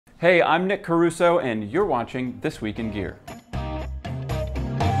Hey, I'm Nick Caruso, and you're watching This Week in Gear.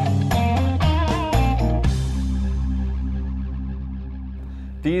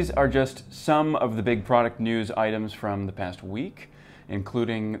 These are just some of the big product news items from the past week,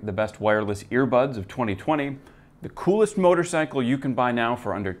 including the best wireless earbuds of 2020, the coolest motorcycle you can buy now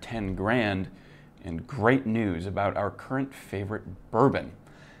for under 10 grand, and great news about our current favorite bourbon.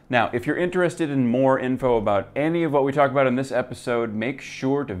 Now, if you're interested in more info about any of what we talk about in this episode, make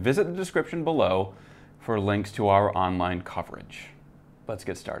sure to visit the description below for links to our online coverage. Let's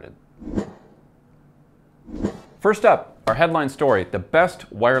get started. First up, our headline story, the best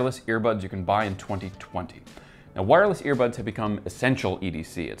wireless earbuds you can buy in 2020. Now, wireless earbuds have become essential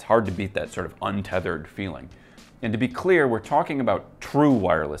EDC. It's hard to beat that sort of untethered feeling. And to be clear, we're talking about true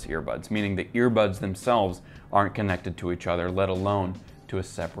wireless earbuds, meaning the earbuds themselves aren't connected to each other, let alone to a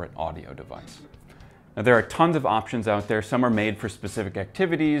separate audio device. Now, there are tons of options out there. Some are made for specific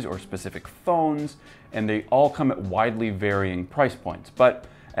activities or specific phones, and they all come at widely varying price points. But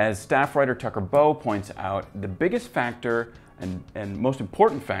as staff writer Tucker Bowe points out, the biggest factor and most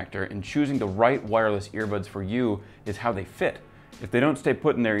important factor in choosing the right wireless earbuds for you is how they fit. If they don't stay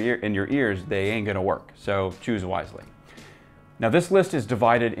put in your ears, they ain't gonna work, so choose wisely. Now, this list is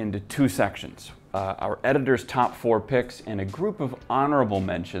divided into two sections. Our editor's top 4 picks and a group of honorable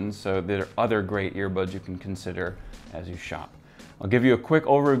mentions, so there are other great earbuds you can consider as you shop. I'll give you a quick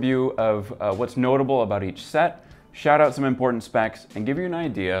overview of what's notable about each set, shout out some important specs, and give you an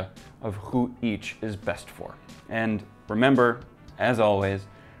idea of who each is best for. And remember, as always,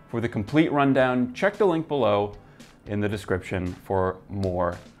 for the complete rundown, check the link below in the description for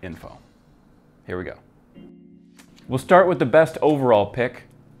more info. Here we go. We'll start with the best overall pick,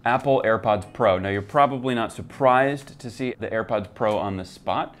 Apple AirPods Pro. Now, you're probably not surprised to see the AirPods Pro on this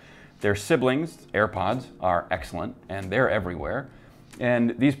spot. Their siblings, AirPods, are excellent, and they're everywhere.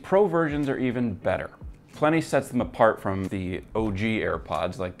 And these Pro versions are even better. Plenty sets them apart from the OG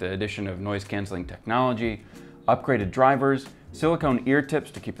AirPods, like the addition of noise-canceling technology, upgraded drivers, silicone ear tips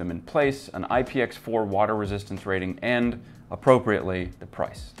to keep them in place, an IPX4 water resistance rating, and, appropriately, the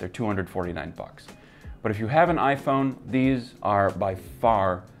price. They're $249. But if you have an iPhone, these are by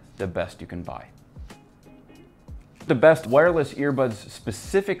far the best you can buy. The best wireless earbuds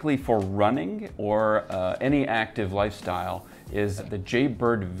specifically for running or any active lifestyle is the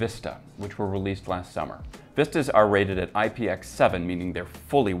Jaybird Vista, which were released last summer. Vistas are rated at IPX7, meaning they're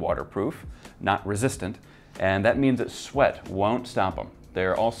fully waterproof, not resistant, and that means that sweat won't stop them.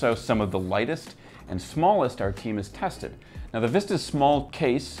 They're also some of the lightest and smallest our team has tested. Now, the Vista's small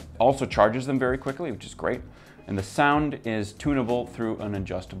case also charges them very quickly, which is great, and the sound is tunable through an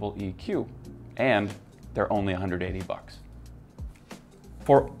adjustable EQ, and they're only $180.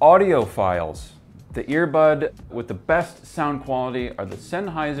 For audiophiles, the earbud with the best sound quality are the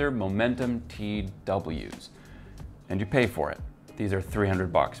Sennheiser Momentum TWs, and you pay for it. These are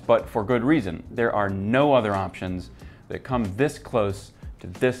 $300, but for good reason. There are no other options that come this close to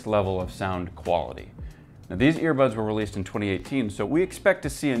this level of sound quality. Now, these earbuds were released in 2018, so we expect to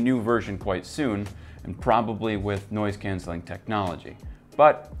see a new version quite soon, and probably with noise-canceling technology.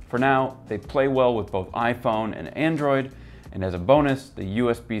 But for now, they play well with both iPhone and Android, and as a bonus, the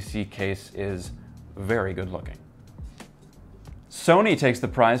USB-C case is very good looking. Sony takes the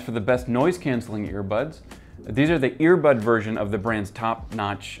prize for the best noise-canceling earbuds. These are the earbud version of the brand's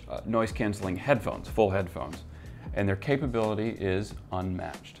top-notch noise-canceling headphones, full headphones, and their capability is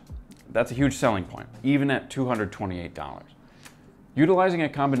unmatched. That's a huge selling point, even at $228. Utilizing a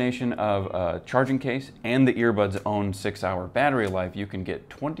combination of a charging case and the earbud's own 6-hour battery life, you can get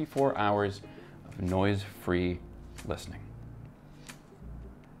 24 hours of noise-free listening.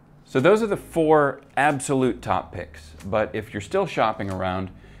 So those are the 4 absolute top picks, but if you're still shopping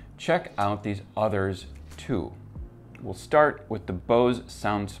around, check out these others too. We'll start with the Bose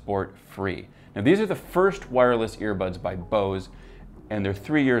SoundSport Free. Now, these are the first wireless earbuds by Bose, and they're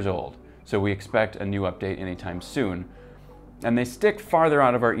 3 years old, so we expect a new update anytime soon. And they stick farther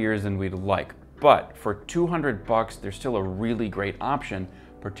out of our ears than we'd like, but for $200, they're still a really great option,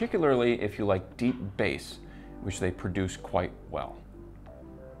 particularly if you like deep bass, which they produce quite well.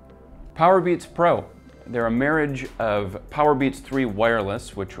 Powerbeats Pro. They're a marriage of Powerbeats 3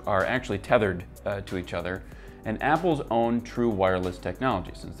 wireless, which are actually tethered to each other, and Apple's own true wireless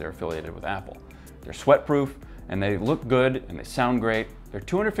technology, since they're affiliated with Apple. They're sweatproof, and they look good, and they sound great. They're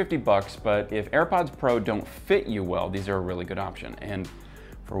 $250, but if AirPods Pro don't fit you well, these are a really good option. And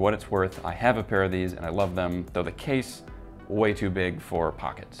for what it's worth, I have a pair of these, and I love them, though the case, way too big for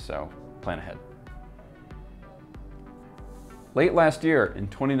pockets, so plan ahead. Late last year, in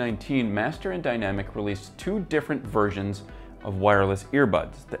 2019, Master and Dynamic released 2 different versions of wireless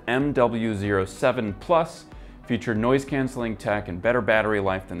earbuds. The MW07 Plus feature noise-canceling tech and better battery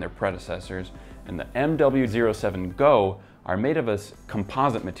life than their predecessors, and the MW07 Go are made of a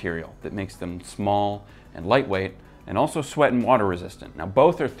composite material that makes them small and lightweight and also sweat and water resistant. Now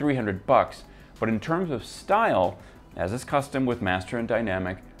both are $300, but in terms of style, as is custom with Master and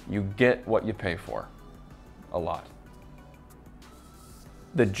Dynamic, you get what you pay for. A lot.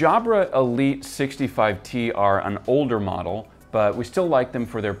 The Jabra Elite 65T are an older model, but we still like them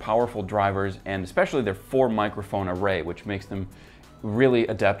for their powerful drivers and especially their 4-microphone array, which makes them really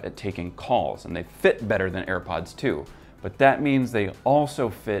adept at taking calls. And they fit better than AirPods too, but that means they also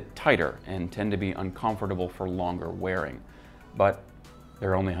fit tighter and tend to be uncomfortable for longer wearing. But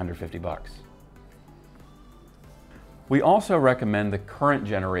they're only $150. We also recommend the current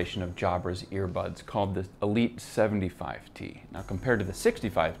generation of Jabra's earbuds called the Elite 75T. Now compared to the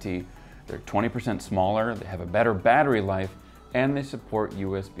 65T, they're 20% smaller, they have a better battery life, and they support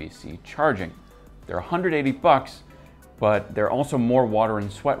USB-C charging. They're $180, but they're also more water and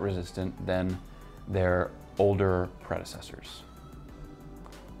sweat resistant than their older predecessors.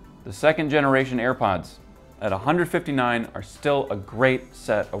 The second generation AirPods at $159 are still a great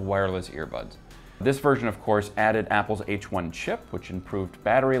set of wireless earbuds. This version, of course, added Apple's H1 chip, which improved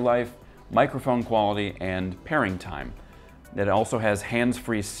battery life, microphone quality, and pairing time. It also has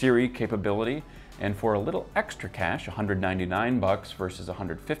hands-free Siri capability, and for a little extra cash, $199 versus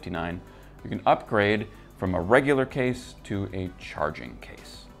 $159, you can upgrade from a regular case to a charging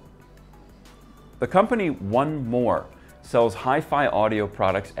case. The company One More sells hi-fi audio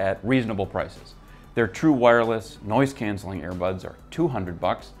products at reasonable prices. Their true wireless, noise-canceling earbuds are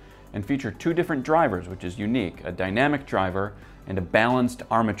 $200 and feature 2 different drivers, which is unique, a dynamic driver and a balanced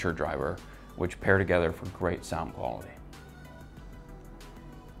armature driver, which pair together for great sound quality.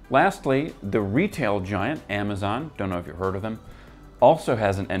 Lastly, the retail giant Amazon, don't know if you've heard of them, also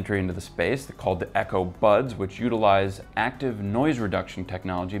has an entry into the space called the Echo Buds, which utilize active noise reduction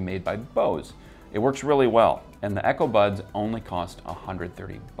technology made by Bose. It works really well, and the Echo Buds only cost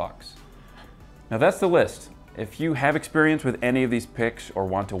 $130. Now that's the list. If you have experience with any of these picks or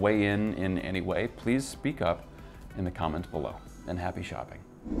want to weigh in any way, please speak up in the comments below, and happy shopping.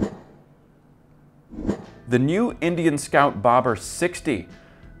 The new Indian Scout Bobber 60.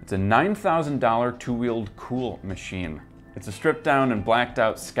 It's a $9,000 two-wheeled cool machine. It's a stripped down and blacked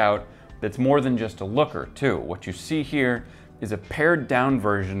out Scout that's more than just a looker too. What you see here is a pared down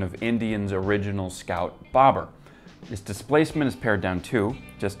version of Indian's original Scout Bobber. Its displacement is pared down too,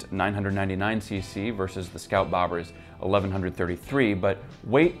 just 999 cc versus the Scout Bobber's 1133, but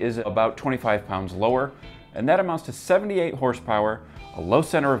weight is about 25 pounds lower, and that amounts to 78 horsepower, a low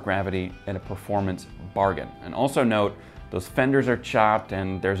center of gravity, and a performance bargain. And also note, those fenders are chopped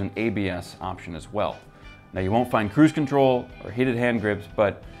and there's an ABS option as well. Now you won't find cruise control or heated hand grips,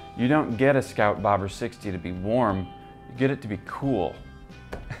 but you don't get a Scout Bobber 60 to be warm, you get it to be cool.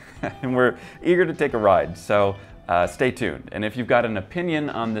 And we're eager to take a ride, so stay tuned. And if you've got an opinion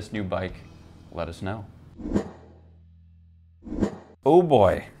on this new bike, let us know. Oh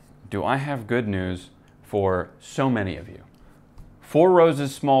boy, do I have good news for so many of you. Four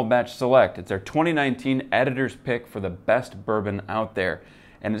Roses Small Batch Select. It's our 2019 editor's pick for the best bourbon out there.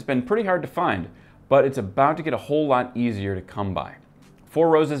 And it's been pretty hard to find, but it's about to get a whole lot easier to come by. Four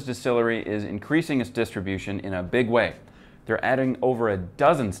Roses Distillery is increasing its distribution in a big way. They're adding over a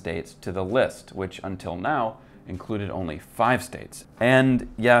dozen states to the list, which until now included only 5 states. And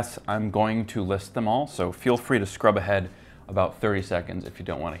yes, I'm going to list them all, so feel free to scrub ahead about 30 seconds if you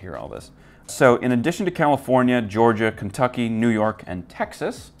don't want to hear all this. So in addition to California, Georgia, Kentucky, New York, and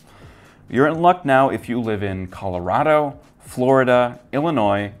Texas, you're in luck now if you live in Colorado, Florida,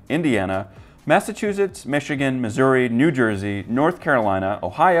 Illinois, Indiana, Massachusetts, Michigan, Missouri, New Jersey, North Carolina,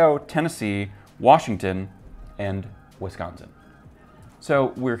 Ohio, Tennessee, Washington, and Wisconsin.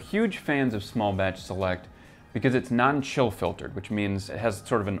 So we're huge fans of Small Batch Select because it's non-chill filtered, which means it has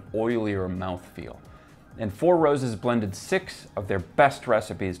sort of an oilier mouthfeel. And Four Roses blended 6 of their best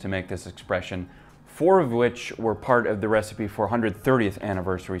recipes to make this expression, 4 of which were part of the recipe for 130th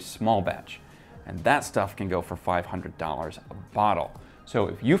anniversary Small Batch. And that stuff can go for $500 a bottle. So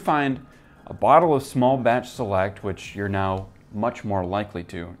if you find a bottle of Small Batch Select, which you're now much more likely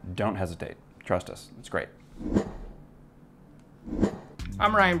to, don't hesitate. Trust us, it's great.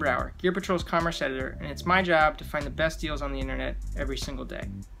 I'm Ryan Brower, Gear Patrol's commerce editor, and it's my job to find the best deals on the internet every single day.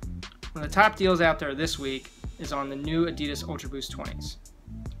 One of the top deals out there this week is on the new Adidas Ultra Boost 20s.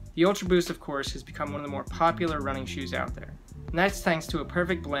 The Ultra Boost, of course, has become one of the more popular running shoes out there. And that's thanks to a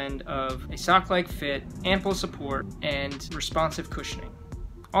perfect blend of a sock-like fit, ample support, and responsive cushioning.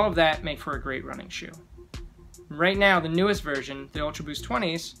 All of that make for a great running shoe. And right now, the newest version, the Ultra Boost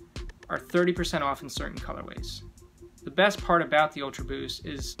 20s, are 30% off in certain colorways. The best part about the Ultra Boost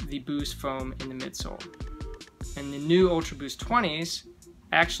is the Boost foam in the midsole. And the new Ultra Boost 20s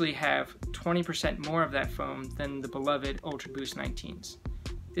actually have 20% more of that foam than the beloved Ultra Boost 19s.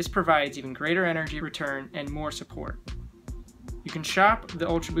 This provides even greater energy return and more support. You can shop the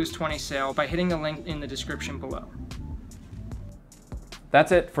Ultra Boost 20 sale by hitting the link in the description below.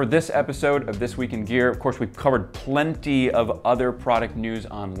 That's it for this episode of This Week in Gear. Of course, we've covered plenty of other product news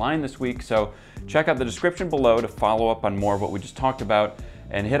online this week, so check out the description below to follow up on more of what we just talked about,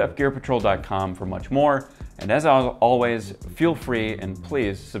 and hit up gearpatrol.com for much more. And as always, feel free and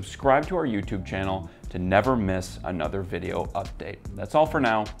please subscribe to our YouTube channel to never miss another video update. That's all for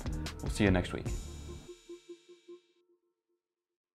now. We'll see you next week.